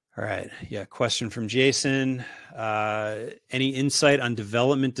 All right. Yeah. Question from Jason. Any insight on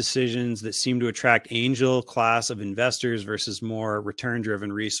development decisions that seem to attract angel class of investors versus more return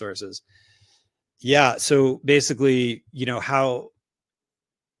driven resources? Yeah. So basically, how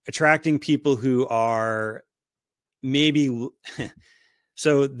attracting people who are maybe,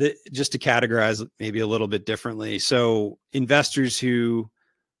 so just to categorize maybe a little bit differently. So investors who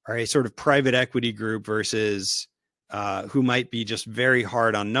are a sort of private equity group versus who might be just very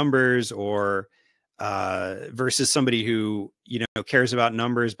hard on numbers, or versus somebody who, cares about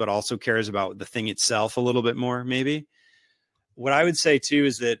numbers, but also cares about the thing itself a little bit more, maybe. What I would say too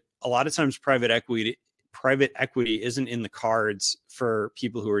is that a lot of times private equity isn't in the cards for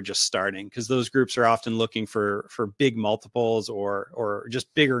people who are just starting, because those groups are often looking for big multiples, or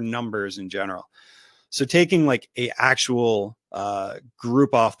just bigger numbers in general. So taking like a actual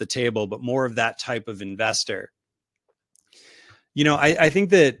group off the table, but more of that type of investor. I think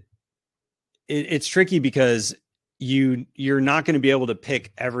that it's tricky, because you're not going to be able to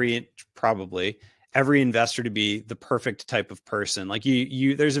pick probably every investor to be the perfect type of person. Like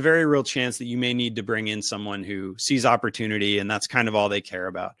there's a very real chance that you may need to bring in someone who sees opportunity, and that's kind of all they care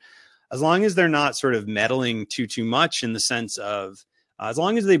about. As long as they're not sort of meddling too much, in the sense of, as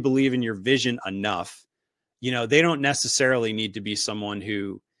long as they believe in your vision enough, they don't necessarily need to be someone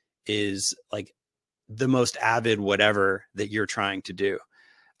who is like the most avid whatever that you're trying to do.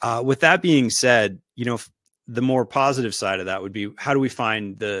 With that being said, the more positive side of that would be, how do we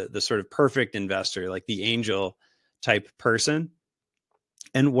find the sort of perfect investor, like the angel type person?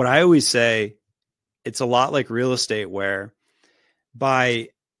 And what I always say, it's a lot like real estate, where by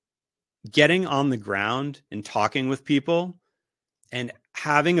getting on the ground and talking with people and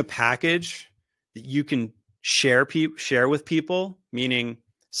having a package that you can share with people, meaning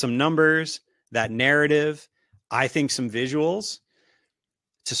some numbers, that narrative, I think some visuals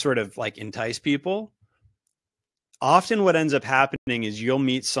to sort of like entice people. Often what ends up happening is you'll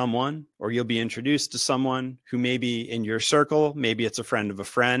meet someone, or you'll be introduced to someone who may be in your circle. Maybe it's a friend of a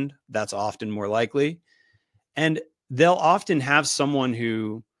friend. That's often more likely. And they'll often have someone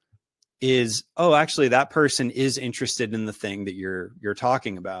who is, oh, actually that person is interested in the thing that you're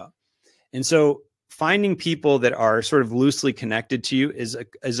talking about. And so finding people that are sort of loosely connected to you is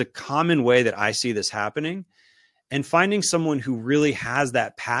a common way that I see this happening. And finding someone who really has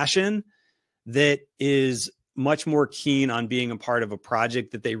that passion, that is much more keen on being a part of a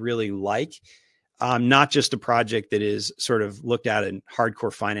project that they really like, not just a project that is sort of looked at in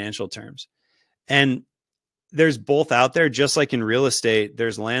hardcore financial terms. And there's both out there. Just like in real estate,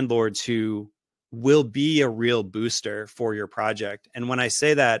 there's landlords who will be a real booster for your project. And when I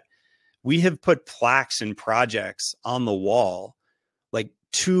say that, we have put plaques and projects on the wall, like,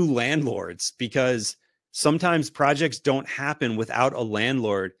 to landlords, because sometimes projects don't happen without a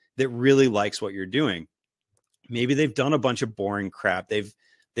landlord that really likes what you're doing. Maybe they've done a bunch of boring crap.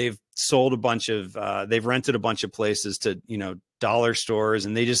 They've sold a bunch of, they've rented a bunch of places to, dollar stores,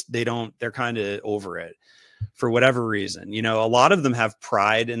 and they're kind of over it for whatever reason. A lot of them have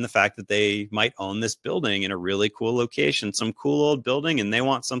pride in the fact that they might own this building in a really cool location, some cool old building, and they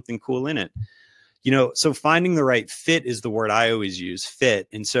want something cool in it. So finding the right fit is the word I always use, fit.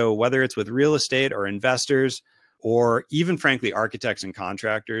 And so whether it's with real estate or investors, or even frankly, architects and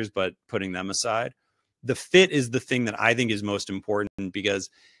contractors, but putting them aside, the fit is the thing that I think is most important, because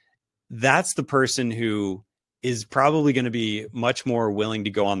that's the person who is probably going to be much more willing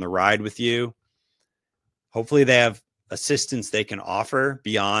to go on the ride with you. Hopefully they have assistance they can offer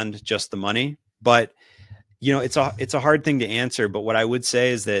beyond just the money. But it's a hard thing to answer. But what I would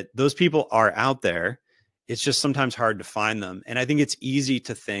say is that those people are out there. It's just sometimes hard to find them. And I think it's easy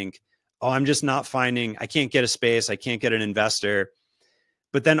to think, oh, I'm just not finding, I can't get a space, I can't get an investor.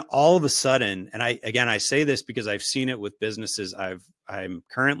 But then all of a sudden, and I say this because I've seen it with businesses I'm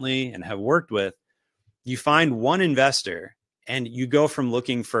currently and have worked with, you find one investor and you go from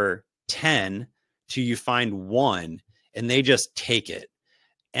looking for 10 to you find one, and they just take it,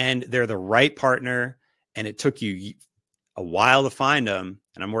 and they're the right partner. And it took you a while to find them.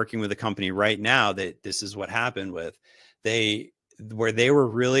 And I'm working with a company right now that this is what happened with. Where they were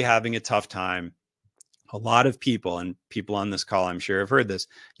really having a tough time. A lot of people, and people on this call, I'm sure, have heard this.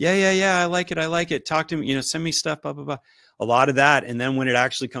 Yeah. I like it. I like it. Talk to me, send me stuff, blah, blah, blah. A lot of that. And then when it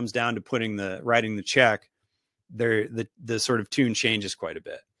actually comes down to writing the check, the sort of tune changes quite a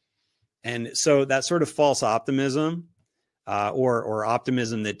bit. And so that sort of false optimism, or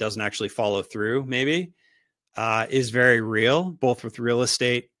optimism that doesn't actually follow through, maybe, is very real, both with real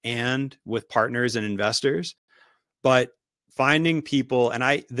estate and with partners and investors. But finding people, and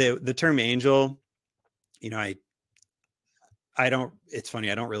the term angel, I don't, it's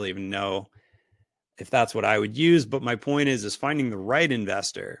funny, I don't really even know if that's what I would use, but my point is finding the right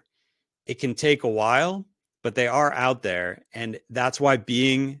investor. It can take a while, but they are out there. And that's why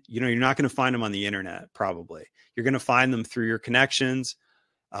you're not going to find them on the internet, probably. You're going to find them through your connections.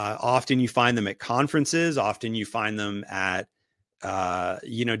 Often you find them at conferences. Often you find them at,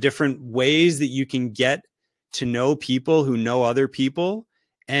 different ways that you can get to know people who know other people,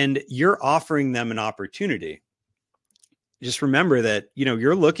 and you're offering them an opportunity. Just remember that,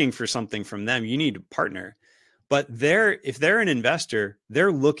 you're looking for something from them. You need a partner, but if they're an investor,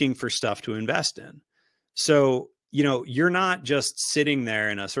 they're looking for stuff to invest in. So, you're not just sitting there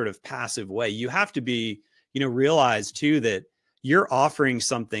in a sort of passive way. You have to be, realize too, that you're offering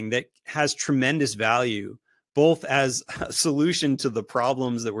something that has tremendous value, both as a solution to the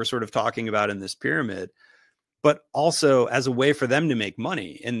problems that we're sort of talking about in this pyramid, but also as a way for them to make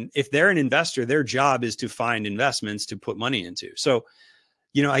money. And if they're an investor, their job is to find investments to put money into. So,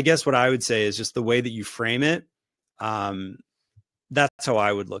 I guess what I would say is just the way that you frame it. That's how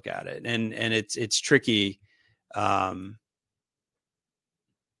I would look at it. And it's tricky. Yeah,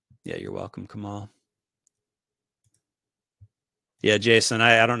 you're welcome, Kamal. Yeah, Jason,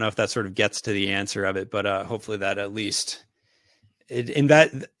 I don't know if that sort of gets to the answer of it, but hopefully that at least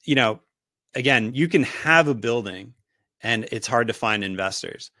again, you can have a building and it's hard to find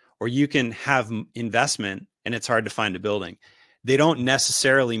investors, or you can have investment and it's hard to find a building. They don't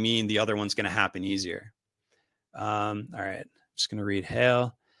necessarily mean the other one's going to happen easier. All right. I'm just going to read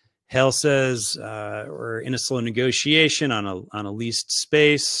Hale. Hale says, we're in a slow negotiation on a leased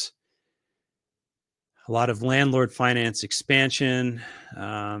space. A lot of landlord finance expansion,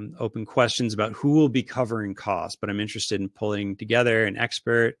 open questions about who will be covering costs, but I'm interested in pulling together an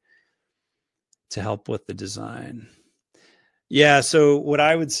expert to help with the design. Yeah. So what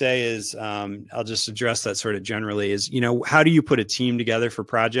I would say is, I'll just address that sort of generally is, how do you put a team together for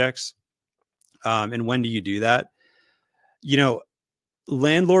projects? And when do you do that?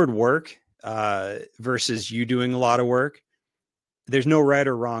 Landlord work versus you doing a lot of work, there's no right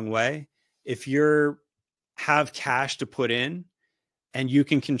or wrong way. If you have cash to put in and you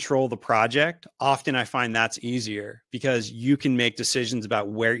can control the project, often I find that's easier because you can make decisions about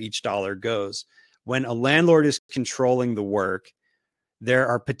where each dollar goes. When a landlord is controlling the work, there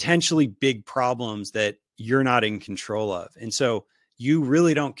are potentially big problems that you're not in control of. And so you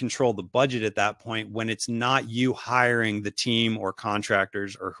really don't control the budget at that point when it's not you hiring the team or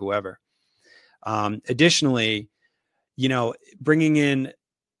contractors or whoever. Additionally, bringing in,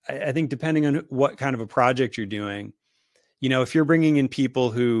 I think depending on what kind of a project you're doing, if you're bringing in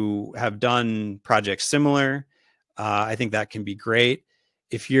people who have done projects similar, I think that can be great.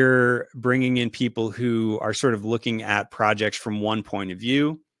 If you're bringing in people who are sort of looking at projects from one point of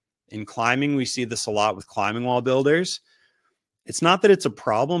view, in climbing, we see this a lot with climbing wall builders. It's not that it's a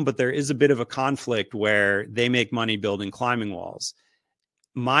problem, but there is a bit of a conflict where they make money building climbing walls.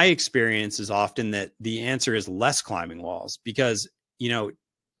 My experience is often that the answer is less climbing walls because,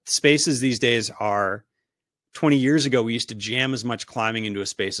 spaces these days are 20 years ago, we used to jam as much climbing into a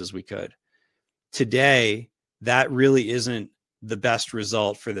space as we could. Today, that really isn't the best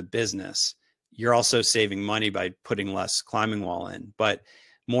result for the business. You're also saving money by putting less climbing wall in. But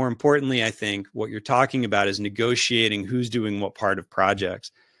more importantly, I think what you're talking about is negotiating who's doing what part of projects.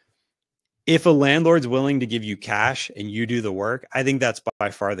 If a landlord's willing to give you cash and you do the work, I think that's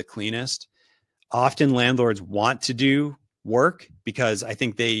by far the cleanest. Often landlords want to do work because I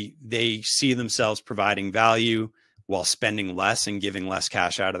think they see themselves providing value while spending less and giving less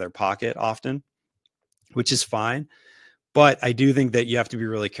cash out of their pocket often, which is fine. But I do think that you have to be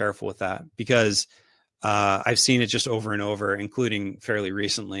really careful with that because I've seen it just over and over, including fairly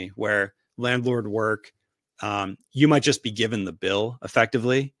recently, where landlord work, you might just be given the bill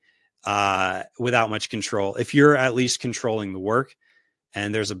effectively without much control. If you're at least controlling the work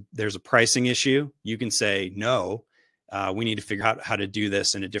and there's a pricing issue, you can say, no, we need to figure out how to do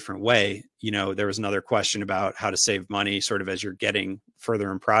this in a different way. There was another question about how to save money sort of as you're getting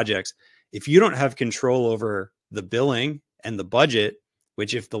further in projects. If you don't have control over the billing and the budget,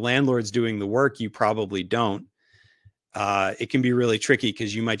 which if the landlord's doing the work, you probably don't, it can be really tricky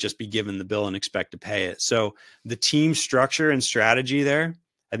because you might just be given the bill and expect to pay it. So the team structure and strategy there,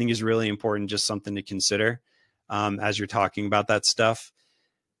 I think, is really important, just something to consider as you're talking about that stuff.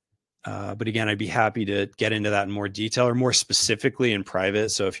 But again, I'd be happy to get into that in more detail or more specifically in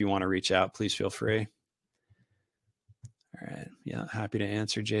private. So if you want to reach out, please feel free. All right. Yeah, happy to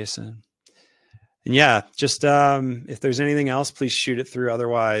answer, Jason. And yeah, just if there's anything else, please shoot it through.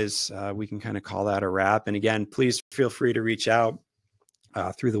 Otherwise, we can kind of call that a wrap. And again, please feel free to reach out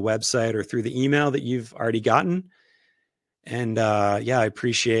through the website or through the email that you've already gotten. And yeah, I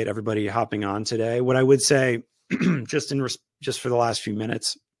appreciate everybody hopping on today. What I would say, just for the last few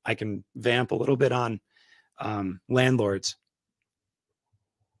minutes, I can vamp a little bit on landlords.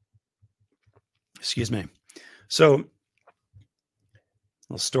 Excuse me. So,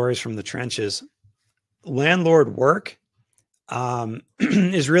 little stories from the trenches. Landlord work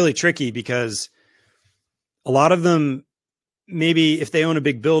is really tricky because a lot of them, maybe if they own a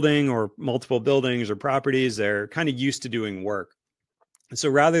big building or multiple buildings or properties, they're kind of used to doing work. And so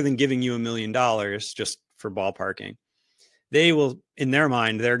rather than giving you $1 million just for ballparking, they will, in their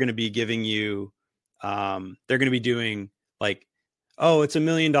mind, they're going to be giving you, they're going to be doing like, oh, it's $1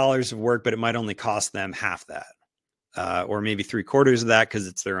 million of work, but it might only cost them half that, or maybe 3/4 of that because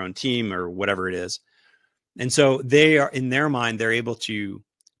it's their own team or whatever it is. And so they are, in their mind, they're able to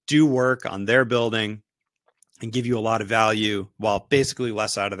do work on their building and give you a lot of value while basically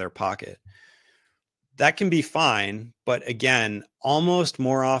less out of their pocket. That can be fine. But again, almost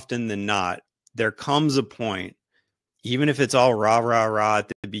more often than not, there comes a point, even if it's all rah, rah, rah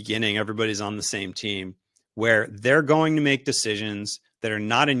at the beginning, everybody's on the same team, where they're going to make decisions that are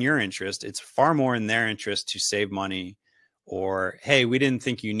not in your interest. It's far more in their interest to save money. Or, hey, we didn't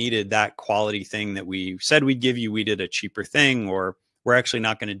think you needed that quality thing that we said we'd give you. We did a cheaper thing, or we're actually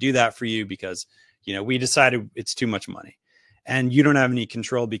not going to do that for you because, you know, we decided it's too much money. And you don't have any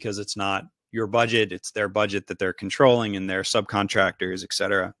control because it's not your budget. It's their budget that they're controlling and their subcontractors, et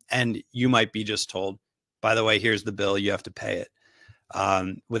cetera. And you might be just told, by the way, here's the bill, you have to pay it,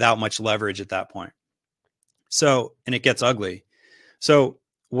 without much leverage at that point. So, and it gets ugly. So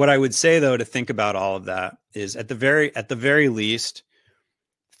what I would say, though, to think about all of that is at the very least,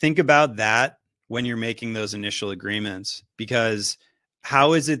 think about that when you're making those initial agreements, because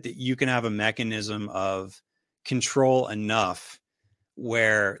how is it that you can have a mechanism of control enough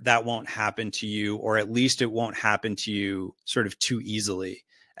where that won't happen to you, or at least it won't happen to you sort of too easily?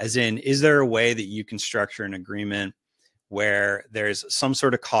 As in, is there a way that you can structure an agreement where there's some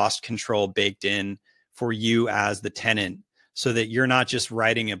sort of cost control baked in for you as the tenant, so that you're not just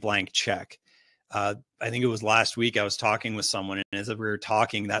writing a blank check? I think it was last week I was talking with someone, and as we were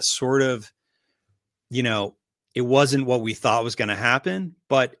talking, that sort of, you know, it wasn't what we thought was going to happen,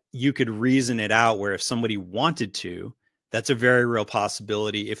 but you could reason it out where if somebody wanted to, that's a very real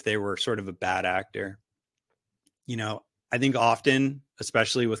possibility if they were sort of a bad actor. You know, I think often,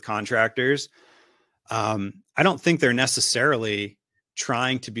 especially with contractors, I don't think they're necessarily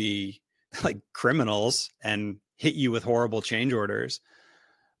trying to be like criminals and hit you with horrible change orders.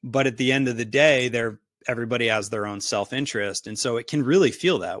 But at the end of the day, everybody has their own self-interest. And so it can really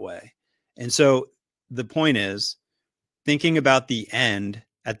feel that way. And so the point is thinking about the end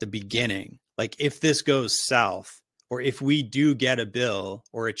at the beginning. Like, if this goes south, or if we do get a bill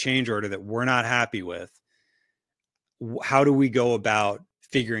or a change order that we're not happy with, how do we go about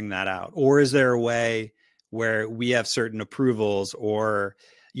figuring that out? Or is there a way where we have certain approvals, or,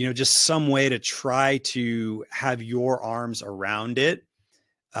 you know, just some way to try to have your arms around it?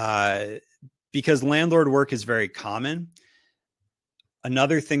 Because landlord work is very common.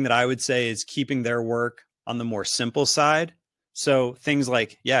 Another thing that I would say is keeping their work on the more simple side. So things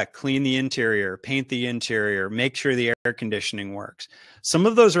like, yeah, clean the interior, paint the interior, make sure the air conditioning works. Some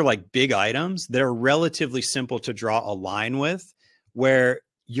of those are like big items that are relatively simple to draw a line with, where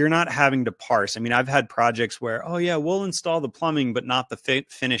you're not having to parse. I mean, I've had projects where, oh yeah, we'll install the plumbing, but not the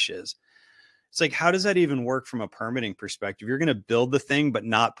finishes. It's like, how does that even work from a permitting perspective? You're going to build the thing, but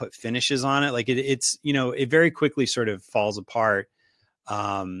not put finishes on it. Like it's, you know, it very quickly sort of falls apart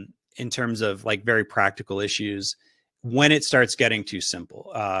in terms of like very practical issues when it starts getting too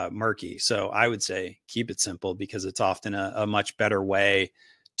simple, murky. So I would say keep it simple, because it's often a much better way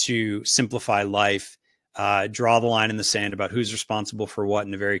to simplify life, draw the line in the sand about who's responsible for what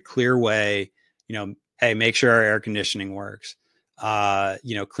in a very clear way. You know, hey, make sure our air conditioning works.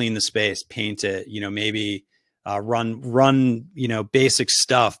 You know, clean the space, paint it, you know, maybe run, you know, basic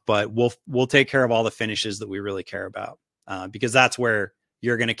stuff, but we'll take care of all the finishes that we really care about, because that's where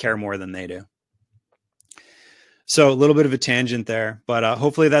you're going to care more than they do. So a little bit of a tangent there, but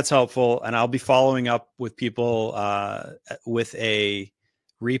hopefully that's helpful. And I'll be following up with people with a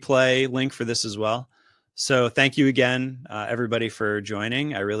replay link for this as well. So thank you again, everybody, for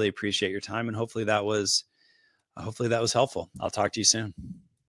joining. I really appreciate your time, and hopefully that was helpful. I'll talk to you soon.